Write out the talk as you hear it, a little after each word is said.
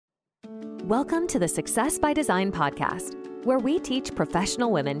Welcome to the Success by Design podcast, where we teach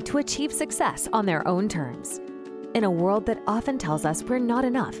professional women to achieve success on their own terms. In a world that often tells us we're not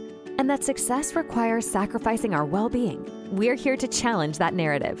enough and that success requires sacrificing our well-being, we're here to challenge that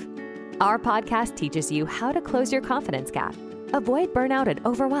narrative. Our podcast teaches you how to close your confidence gap, avoid burnout and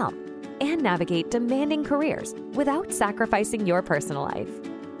overwhelm, and navigate demanding careers without sacrificing your personal life.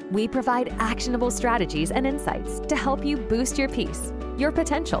 We provide actionable strategies and insights to help you boost your peace, your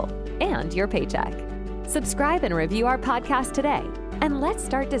potential, and your paycheck. Subscribe and review our podcast today, and let's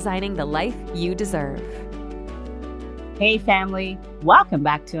start designing the life you deserve. Hey family, welcome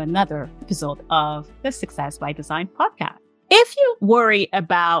back to another episode of the Success by Design podcast. If you worry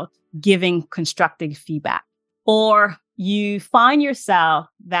about giving constructive feedback, or you find yourself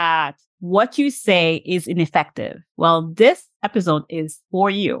that what you say is ineffective, well, this episode is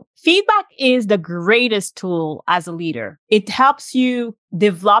for you. Feedback is the greatest tool as a leader. It helps you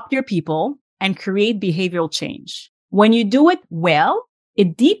develop your people and create behavioral change. When you do it well,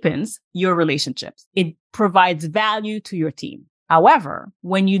 it deepens your relationships. It provides value to your team. However,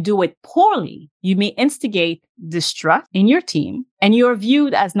 when you do it poorly, you may instigate distrust in your team, and you're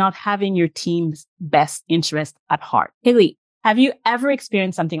viewed as not having your team's best interest at heart. Haley, have you ever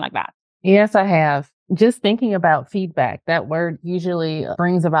experienced something like that? Yes, I have. Just thinking about feedback, that word usually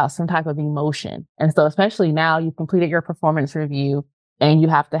brings about some type of emotion. And so especially now you've completed your performance review and you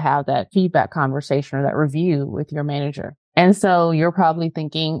have to have that feedback conversation or that review with your manager. And so you're probably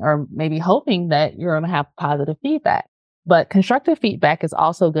thinking or maybe hoping that you're going to have positive feedback. But constructive feedback is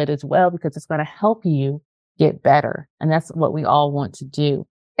also good as well because it's going to help you get better. And that's what we all want to do.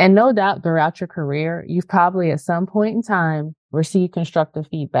 And no doubt throughout your career, you've probably at some point in time received constructive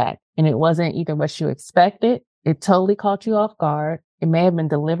feedback. And it wasn't either what you expected. It totally caught you off guard. It may have been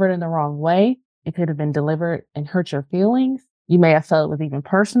delivered in the wrong way. It could have been delivered and hurt your feelings. You may have felt it was even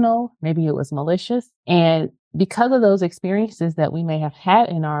personal. Maybe it was malicious. And because of those experiences that we may have had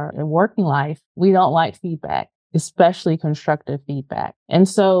in our working life, we don't like feedback, especially constructive feedback. And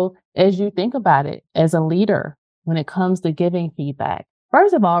so as you think about it as a leader, when it comes to giving feedback,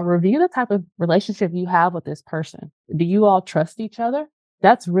 first of all, review the type of relationship you have with this person. Do you all trust each other?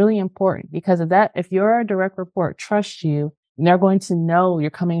 That's really important because of that. If your direct report trusts you, they're going to know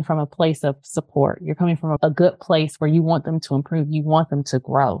you're coming from a place of support. You're coming from a good place where you want them to improve. You want them to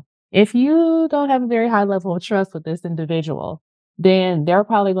grow. If you don't have a very high level of trust with this individual, then they're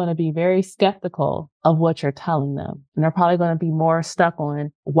probably going to be very skeptical of what you're telling them. And they're probably going to be more stuck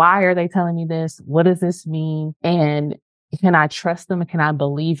on, why are they telling me this? What does this mean? And can I trust them and can I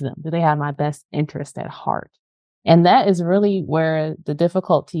believe them? Do they have my best interest at heart? And that is really where the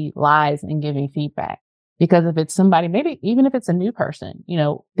difficulty lies in giving feedback. Because if it's somebody, maybe even if it's a new person,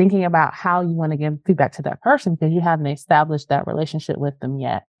 thinking about how you want to give feedback to that person because you haven't established that relationship with them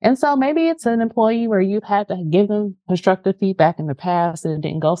yet. And so maybe it's an employee where you've had to give them constructive feedback in the past and it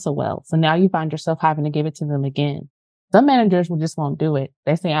didn't go so well. So now you find yourself having to give it to them again. Some managers just won't do it.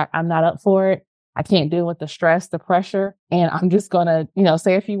 They say, I'm not up for it. I can't deal with the stress, the pressure, and I'm just going to,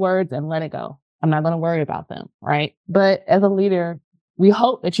 say a few words and let it go. I'm not going to worry about them, right? But as a leader, we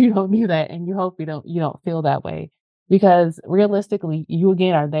hope that you don't do that, and you hope you don't feel that way, because realistically, you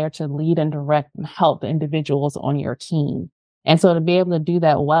again are there to lead and direct and help the individuals on your team. And so to be able to do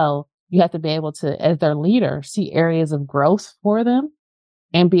that well, you have to be able to, as their leader, see areas of growth for them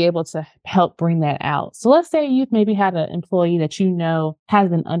and be able to help bring that out. So let's say you've maybe had an employee that has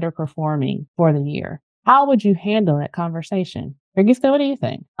been underperforming for the year. How would you handle that conversation? Regista, what do you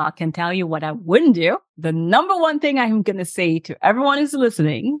think? I can tell you what I wouldn't do. The number one thing I'm going to say to everyone who's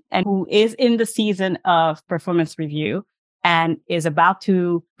listening and who is in the season of performance review and is about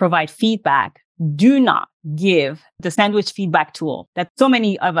to provide feedback, do not give the sandwich feedback tool that so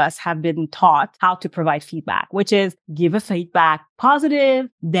many of us have been taught how to provide feedback, which is give a feedback positive,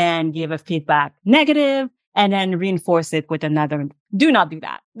 then give a feedback negative, and then reinforce it with another. Do not do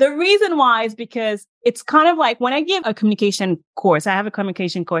that. The reason why is because it's kind of like when I give a communication course, I have a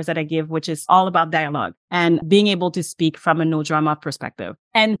communication course that I give, which is all about dialogue and being able to speak from a no drama perspective.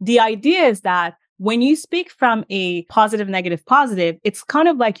 And the idea is that when you speak from a positive, negative, positive, it's kind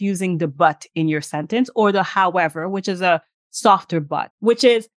of like using the but in your sentence or the however, which is a softer but, which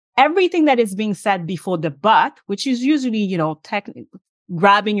is everything that is being said before the but, which is usually,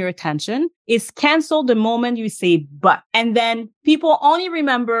 grabbing your attention, is canceled the moment you say but. And then people only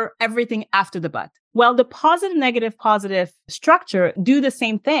remember everything after the but. Well, the positive, negative, positive structure do the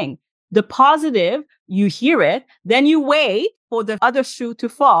same thing. The positive, you hear it, then you wait for the other shoe to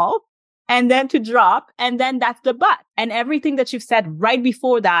fall and then to drop, and then that's the but. And everything that you've said right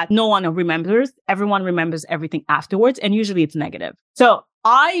before that, no one remembers. Everyone remembers everything afterwards, and usually it's negative. So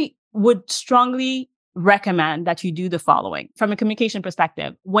I would strongly recommend that you do the following from a communication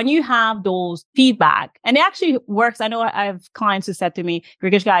perspective. When you have those feedback, and it actually works. I know I have clients who said to me,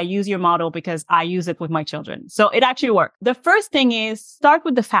 Rikishka, I use your model because I use it with my children. So it actually works. The first thing is start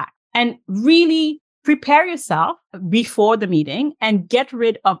with the fact and really prepare yourself before the meeting and get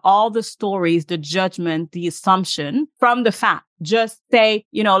rid of all the stories, the judgment, the assumption from the fact. Just say,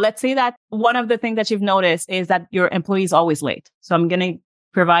 let's say that one of the things that you've noticed is that your employee is always late. So I'm going to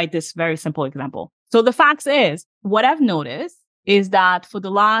provide this very simple example. So the facts is, what I've noticed is that for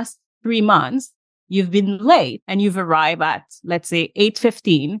the last 3 months, you've been late and you've arrived at, let's say,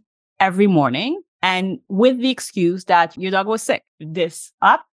 8:15 every morning. And with the excuse that your dog was sick, this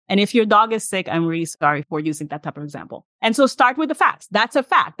up. And if your dog is sick, I'm really sorry for using that type of example. And so start with the facts. That's a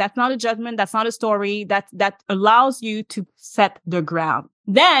fact. That's not a judgment. That's not a story. That allows you to set the ground.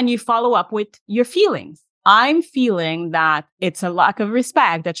 Then you follow up with your feelings. I'm feeling that it's a lack of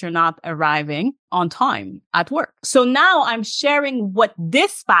respect that you're not arriving on time at work. So now I'm sharing what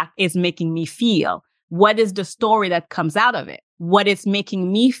this fact is making me feel. What is the story that comes out of it? What is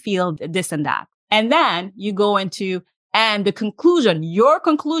making me feel this and that? And then you go into, and the conclusion, your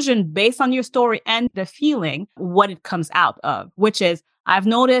conclusion based on your story and the feeling, what it comes out of, which is, I've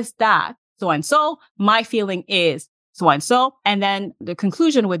noticed that so-and-so, my feeling is so-and-so. And then the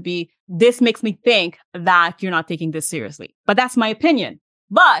conclusion would be, this makes me think that you're not taking this seriously. But that's my opinion.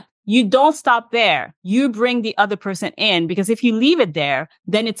 But you don't stop there. You bring the other person in, because if you leave it there,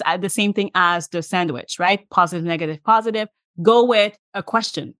 then it's the same thing as the sandwich, right? Positive, negative, positive. Go with a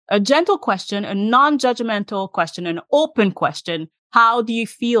question, a gentle question, a non-judgmental question, an open question. How do you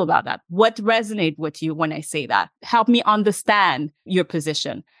feel about that? What resonates with you when I say that? Help me understand your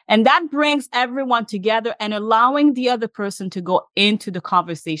position. And that brings everyone together and allowing the other person to go into the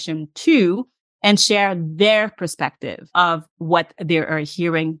conversation too and share their perspective of what they are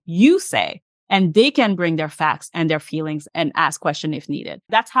hearing you say. And they can bring their facts and their feelings and ask questions if needed.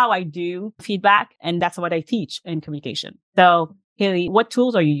 That's how I do feedback. And that's what I teach in communication. So Haley, what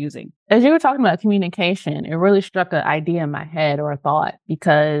tools are you using? As you were talking about communication, it really struck an idea in my head or a thought,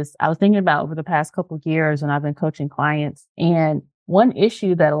 because I was thinking about over the past couple of years when I've been coaching clients. And one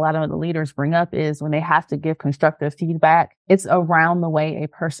issue that a lot of the leaders bring up is when they have to give constructive feedback, it's around the way a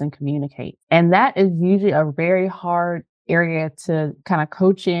person communicates. And that is usually a very hard area to kind of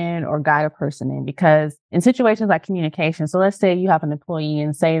coach in or guide a person in, because in situations like communication, so let's say you have an employee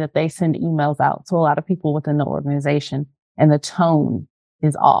and say that they send emails out to a lot of people within the organization and the tone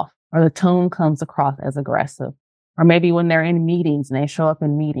is off, or the tone comes across as aggressive, or maybe when they're in meetings and they show up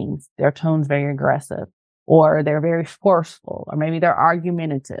in meetings, their tone's very aggressive, or they're very forceful, or maybe they're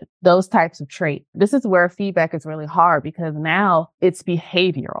argumentative, those types of traits. This is where feedback is really hard, because now it's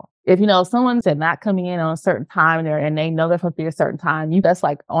behavioral. If, someone said not coming in on a certain time there and they know they're supposed to be a certain time, that's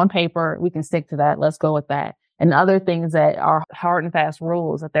like on paper, we can stick to that. Let's go with that. And other things that are hard and fast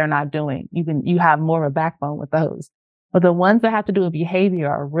rules that they're not doing, you have more of a backbone with those. But the ones that have to do with behavior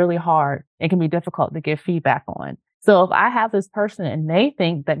are really hard. It can be difficult to give feedback on. So if I have this person and they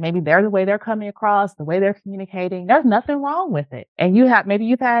think that maybe they're the way they're coming across, the way they're communicating, there's nothing wrong with it. And maybe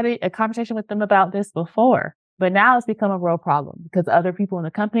you've had a conversation with them about this before, but now it's become a real problem because other people in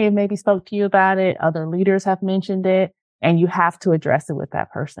the company have maybe spoke to you about it. Other leaders have mentioned it, and you have to address it with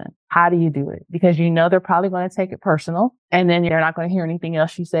that person. How do you do it? Because they're probably going to take it personal, and then you're not going to hear anything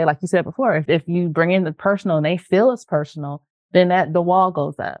else you say. Like you said before, if you bring in the personal and they feel it's personal, then the wall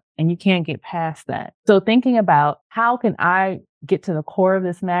goes up and you can't get past that. So thinking about how can I get to the core of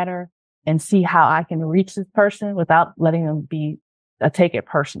this matter and see how I can reach this person without letting them take it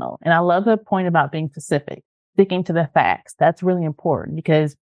personal. And I love the point about being specific, sticking to the facts. That's really important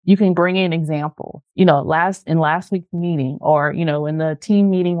because you can bring in examples, in last week's meeting, or, in the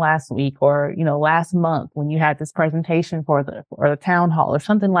team meeting last week, or, last month when you had this presentation for the town hall or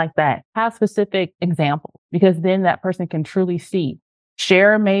something like that. Have specific examples, because then that person can truly see.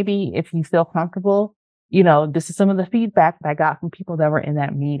 Share maybe if you feel comfortable, this is some of the feedback that I got from people that were in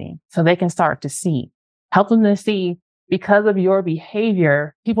that meeting. So they can start to see, help them to see, because of your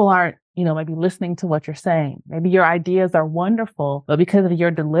behavior, people aren't maybe listening to what you're saying. Maybe your ideas are wonderful, but because of your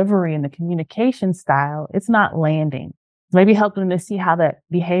delivery and the communication style, it's not landing. Maybe help them to see how that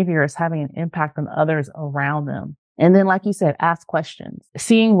behavior is having an impact on others around them. And then, like you said, ask questions,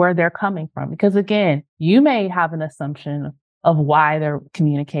 seeing where they're coming from. Because again, you may have an assumption of why they're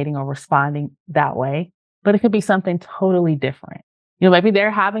communicating or responding that way, but it could be something totally different. Maybe they're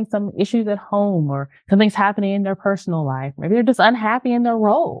having some issues at home, or something's happening in their personal life. Maybe they're just unhappy in their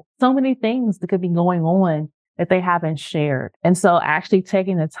role. So many things that could be going on that they haven't shared. And so actually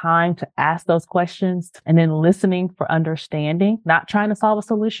taking the time to ask those questions and then listening for understanding, not trying to solve a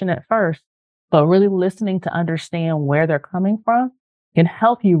solution at first, but really listening to understand where they're coming from can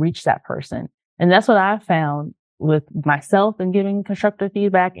help you reach that person. And that's what I found with myself in giving constructive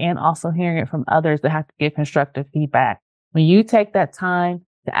feedback and also hearing it from others that have to give constructive feedback. When you take that time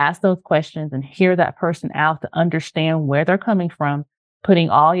to ask those questions and hear that person out to understand where they're coming from,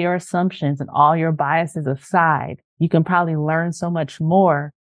 putting all your assumptions and all your biases aside, you can probably learn so much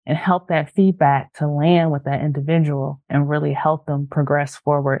more and help that feedback to land with that individual and really help them progress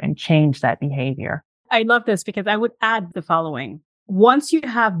forward and change that behavior. I love this because I would add the following. Once you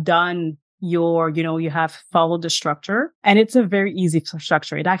have done you have followed the structure, and it's a very easy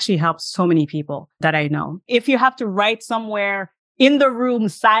structure. It actually helps so many people that I know. If you have to write somewhere in the room,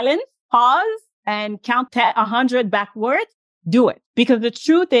 silence, pause, and count 100 backwards, do it. Because the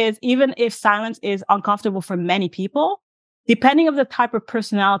truth is, even if silence is uncomfortable for many people, depending on the type of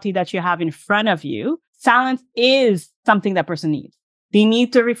personality that you have in front of you, silence is something that person needs. They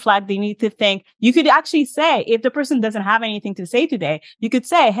need to reflect. They need to think. You could actually say, if the person doesn't have anything to say today, you could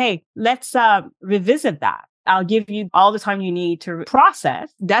say, hey, let's revisit that. I'll give you all the time you need to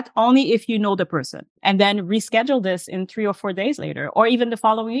process. That's only if you know the person. And then reschedule this in 3 or 4 days later, or even the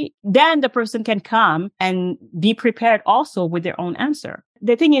following week. Then the person can come and be prepared also with their own answer.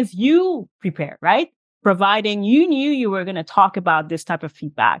 The thing is, you prepare, right? Providing you knew you were going to talk about this type of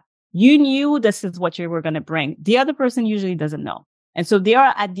feedback. You knew this is what you were going to bring. The other person usually doesn't know. And so they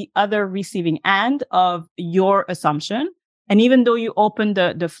are at the other receiving end of your assumption. And even though you open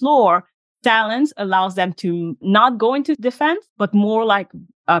the floor, silence allows them to not go into defense, but more like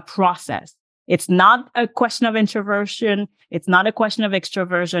a process. It's not a question of introversion. It's not a question of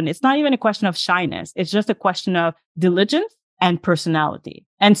extroversion. It's not even a question of shyness. It's just a question of diligence and personality.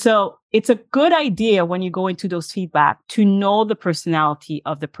 And so it's a good idea when you go into those feedback to know the personality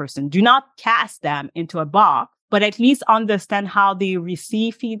of the person. Do not cast them into a box, but at least understand how they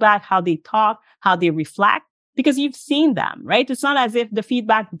receive feedback, how they talk, how they reflect, because you've seen them, right? It's not as if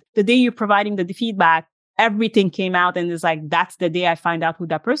the day you're providing the feedback, everything came out and it's like, that's the day I find out who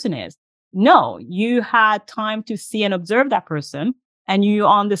that person is. No, you had time to see and observe that person, and you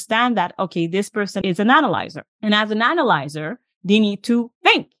understand that, okay, this person is an analyzer. And as an analyzer, they need to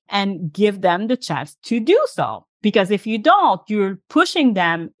think and give them the chance to do so. Because if you don't, you're pushing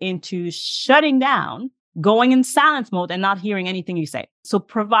them into shutting down, going in silence mode and not hearing anything you say. So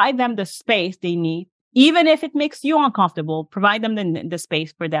provide them the space they need. Even if it makes you uncomfortable, provide them the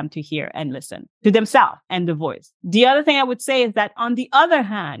space for them to hear and listen to themselves and the voice. The other thing I would say is that on the other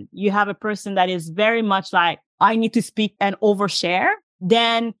hand, you have a person that is very much like, I need to speak and overshare.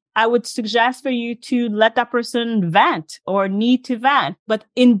 Then I would suggest for you to let that person vent or need to vent. But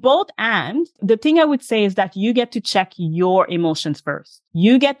in both ends, the thing I would say is that you get to check your emotions first.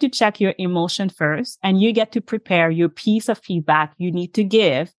 You get to check your emotion first, and you get to prepare your piece of feedback you need to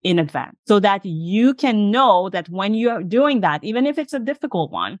give in advance so that you can know that when you are doing that, even if it's a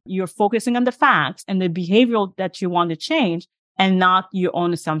difficult one, you're focusing on the facts and the behavioral that you want to change and not your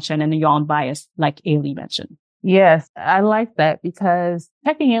own assumption and your own bias, like Ailey mentioned. Yes, I like that because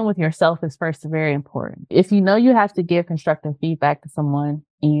checking in with yourself is first very important. If you know you have to give constructive feedback to someone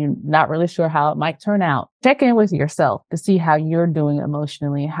and you're not really sure how it might turn out, check in with yourself to see how you're doing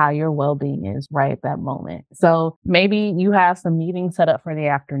emotionally, how your well-being is right at that moment. So maybe you have some meetings set up for the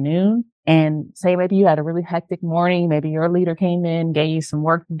afternoon, and say maybe you had a really hectic morning. Maybe your leader came in, gave you some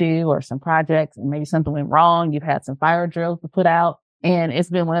work to do or some projects, and maybe something went wrong. You've had some fire drills to put out, and it's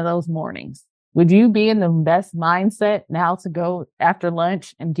been one of those mornings. Would you be in the best mindset now to go after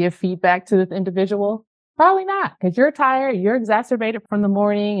lunch and give feedback to this individual? Probably not, because you're tired, you're exacerbated from the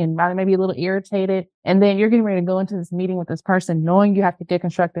morning and maybe a little irritated. And then you're getting ready to go into this meeting with this person, knowing you have to get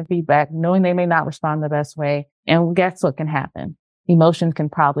constructive feedback, knowing they may not respond the best way. And guess what can happen? Emotions can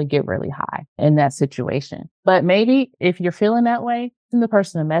probably get really high in that situation. But maybe if you're feeling that way, send the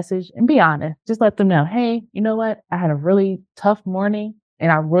person a message and be honest. Just let them know, hey, you know what? I had a really tough morning,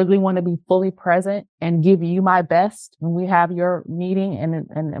 and I really want to be fully present and give you my best when we have your meeting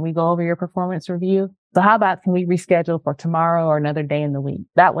and we go over your performance review. So how about can we reschedule for tomorrow or another day in the week?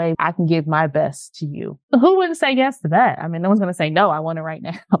 That way I can give my best to you. Who wouldn't say yes to that? I mean, no one's going to say, no, I want it right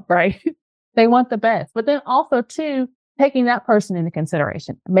now, right? They want the best. But then also too, taking that person into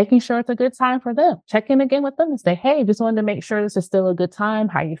consideration, making sure it's a good time for them. Check in again with them and say, hey, just wanted to make sure this is still a good time.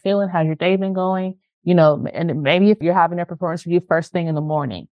 How you feeling? How's your day been going? You know, and maybe if you're having a performance review first thing in the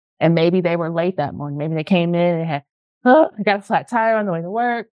morning, and maybe they were late that morning, maybe they came in and had, I got a flat tire on the way to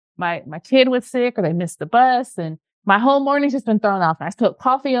work. My kid was sick, or they missed the bus, and My whole morning's just been thrown off. I spilled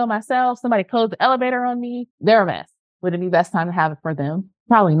coffee on myself. Somebody closed the elevator on me. They're a mess. Would it be best time to have it for them?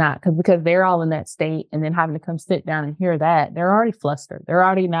 Probably not, because they're all in that state, and then having to come sit down and hear that, they're already flustered. They're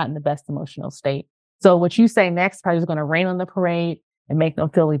already not in the best emotional state. So what you say next probably is going to rain on the parade and make them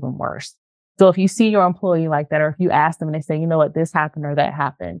feel even worse. So if you see your employee like that, or if you ask them and they say, you know what, this happened or that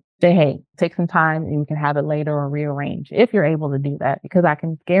happened, say, hey, take some time and you can have it later or rearrange if you're able to do that, because I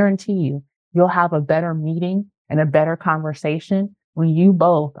can guarantee you, you'll have a better meeting and a better conversation when you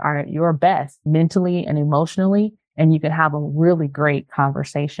both are at your best mentally and emotionally, and you can have a really great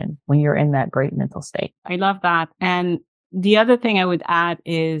conversation when you're in that great mental state. I love that. And the other thing I would add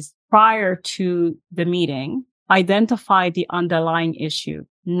is prior to the meeting, identify the underlying issue,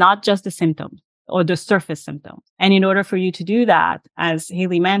 not just the symptoms or the surface symptoms. And in order for you to do that, as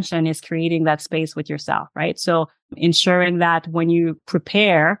Haley mentioned, is creating that space with yourself, right? So ensuring that when you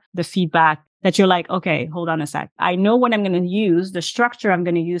prepare the feedback, that you're like, okay, hold on a sec. I know what I'm going to use, the structure I'm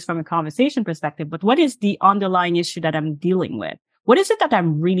going to use from a conversation perspective, but what is the underlying issue that I'm dealing with? What is it that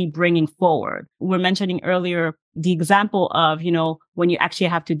I'm really bringing forward? We're mentioning earlier the example of, when you actually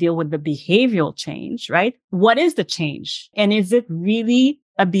have to deal with the behavioral change, right? What is the change? And is it really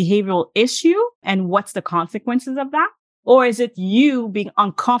a behavioral issue? And what's the consequences of that? Or is it you being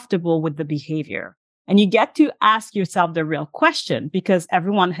uncomfortable with the behavior? And you get to ask yourself the real question, because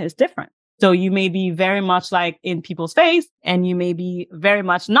everyone is different. So you may be very much like in people's face, and you may be very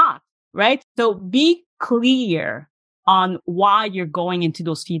much not, right? So be clear on why you're going into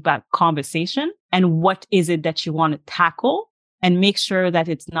those feedback conversation and what is it that you want to tackle, and make sure that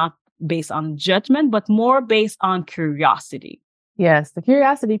it's not based on judgment, but more based on curiosity. Yes, the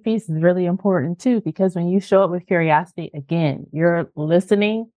curiosity piece is really important too, because when you show up with curiosity, again, you're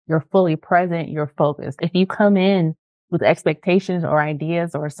listening, you're fully present, you're focused. If you come in with expectations or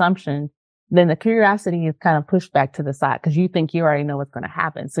ideas or assumptions, then the curiosity is kind of pushed back to the side because you think you already know what's going to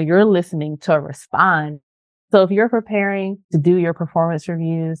happen. So you're listening to respond. So if you're preparing to do your performance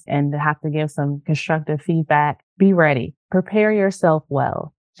reviews and to have to give some constructive feedback, be ready. Prepare yourself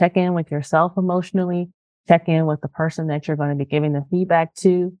well. Check in with yourself emotionally. Check in with the person that you're going to be giving the feedback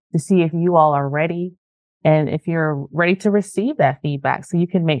to see if you all are ready and if you're ready to receive that feedback, so you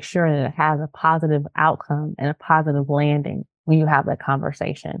can make sure that it has a positive outcome and a positive landing when you have that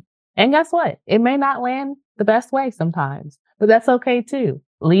conversation. And guess what? It may not land the best way sometimes, but that's okay too.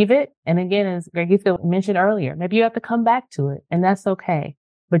 Leave it. And again, as Greg mentioned earlier, maybe you have to come back to it, and that's okay.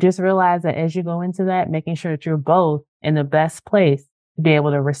 But just realize that as you go into that, making sure that you're both in the best place to be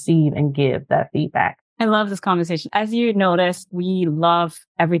able to receive and give that feedback. I love this conversation. As you notice, we love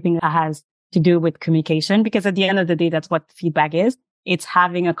everything that has to do with communication, because at the end of the day, that's what feedback is. It's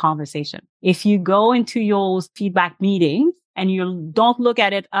having a conversation. If you go into your feedback meetings and you don't look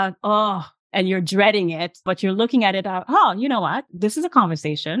at it as, and you're dreading it, but you're looking at it as, you know what? This is a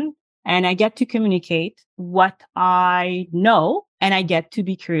conversation, and I get to communicate what I know, and I get to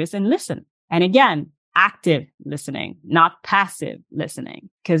be curious and listen. And again, active listening, not passive listening,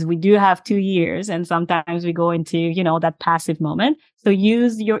 because we do have 2 ears and sometimes we go into, that passive moment. So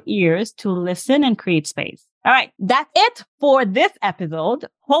use your ears to listen and create space. All right. That's it for this episode.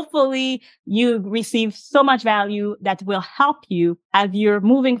 Hopefully you receive so much value that will help you as you're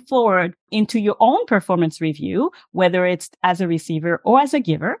moving forward into your own performance review, whether it's as a receiver or as a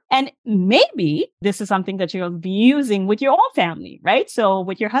giver. And maybe this is something that you'll be using with your own family, right? So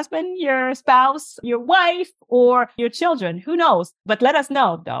with your husband, your spouse, your wife, or your children, who knows? But let us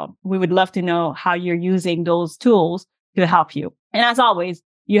know, though. We would love to know how you're using those tools to help you. And as always,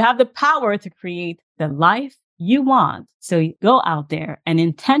 you have the power to create the life you want. So go out there and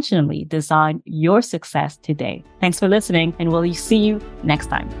intentionally design your success today. Thanks for listening, and we'll see you next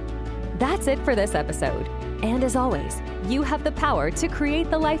time. That's it for this episode. And as always, you have the power to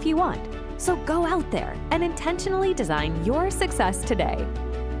create the life you want. So go out there and intentionally design your success today.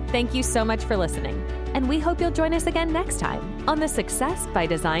 Thank you so much for listening, and we hope you'll join us again next time on the Success by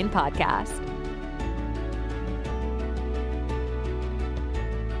Design podcast.